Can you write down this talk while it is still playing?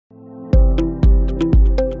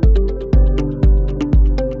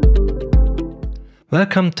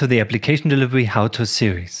Welcome to the Application Delivery How-To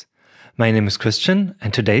series. My name is Christian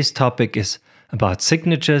and today's topic is about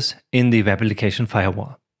signatures in the Web Application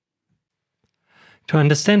Firewall. To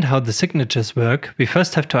understand how the signatures work, we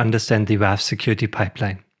first have to understand the WAF security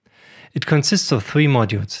pipeline. It consists of three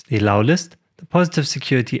modules: the allow list, the positive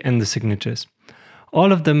security and the signatures.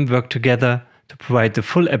 All of them work together to provide the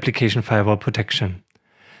full application firewall protection.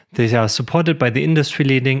 These are supported by the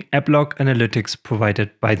industry-leading AppLog analytics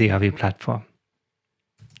provided by the AVI platform.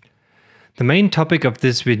 The main topic of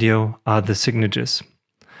this video are the signatures.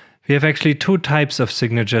 We have actually two types of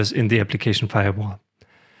signatures in the application firewall.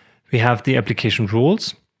 We have the application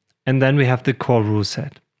rules, and then we have the core rule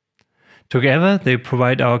set. Together, they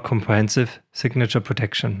provide our comprehensive signature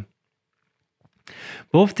protection.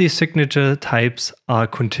 Both these signature types are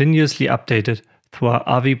continuously updated through our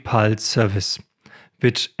AVI Pulse service,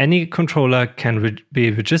 which any controller can be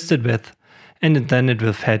registered with, and then it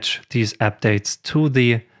will fetch these updates to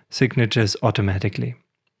the signatures automatically.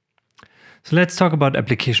 So let's talk about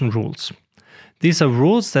application rules. These are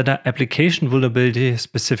rules that are application vulnerability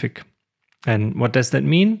specific. And what does that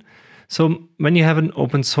mean? So when you have an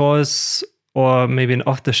open source or maybe an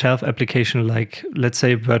off-the-shelf application like, let's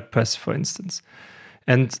say, WordPress, for instance,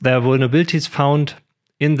 and there are vulnerabilities found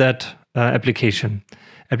in that application,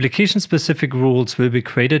 application-specific rules will be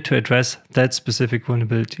created to address that specific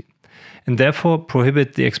vulnerability and therefore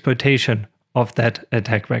prohibit the exploitation of that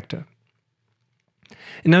attack vector.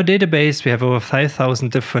 In our database, we have over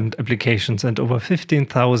 5,000 different applications and over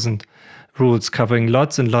 15,000 rules covering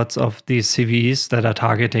lots and lots of these CVEs that are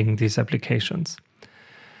targeting these applications.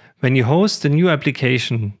 When you host a new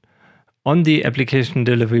application on the application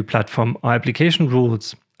delivery platform, our application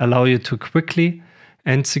rules allow you to quickly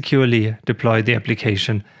and securely deploy the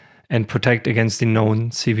application and protect against the known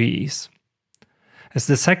CVEs. As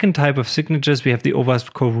the second type of signatures, we have the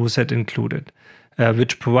OWASP core rule set included,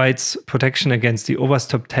 which provides protection against the OWASP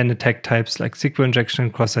top 10 attack types like SQL injection,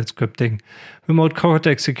 cross-site scripting, remote code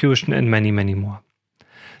execution, and many, many more.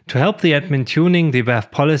 To help the admin tuning the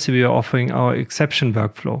WAF policy, we are offering our exception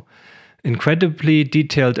workflow, incredibly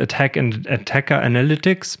detailed attack and attacker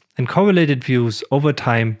analytics, and correlated views over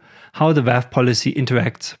time how the WAF policy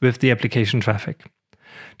interacts with the application traffic.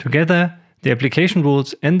 Together, the application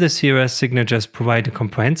rules and the CRS signatures provide a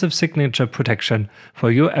comprehensive signature protection for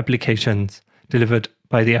your applications delivered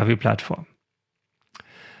by the AVI platform.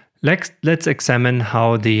 Let's examine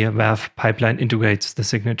how the WAF pipeline integrates the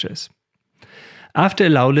signatures. After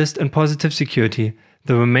allow list and positive security,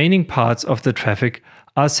 the remaining parts of the traffic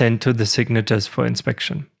are sent to the signatures for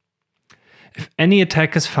inspection. If any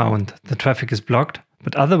attack is found, the traffic is blocked,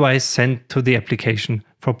 but otherwise sent to the application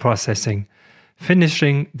for processing,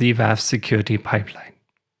 finishing the WAF security pipeline.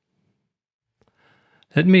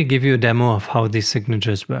 Let me give you a demo of how these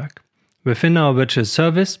signatures work. Within our virtual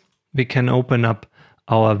service, we can open up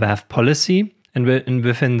our WAF policy, and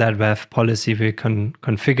within that WAF policy, we can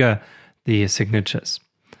configure the signatures.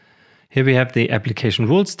 Here we have the Application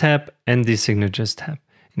Rules tab and the Signatures tab.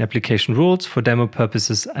 In Application Rules, for demo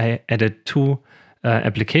purposes, I added two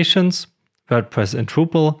applications, WordPress and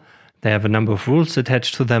Drupal. They have a number of rules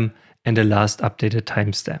attached to them and a last updated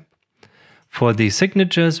timestamp. For the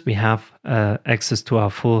signatures, we have access to our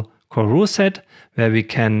full core rule set, where we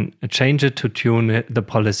can change it to tune the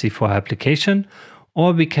policy for our application,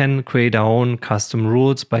 or we can create our own custom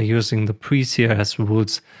rules by using the pre-CRS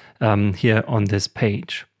rules here on this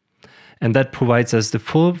page. And that provides us the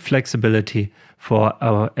full flexibility for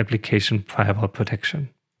our application firewall protection.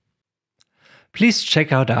 Please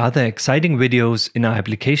check out our other exciting videos in our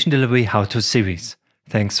Application Delivery How-To series.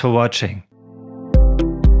 Thanks for watching.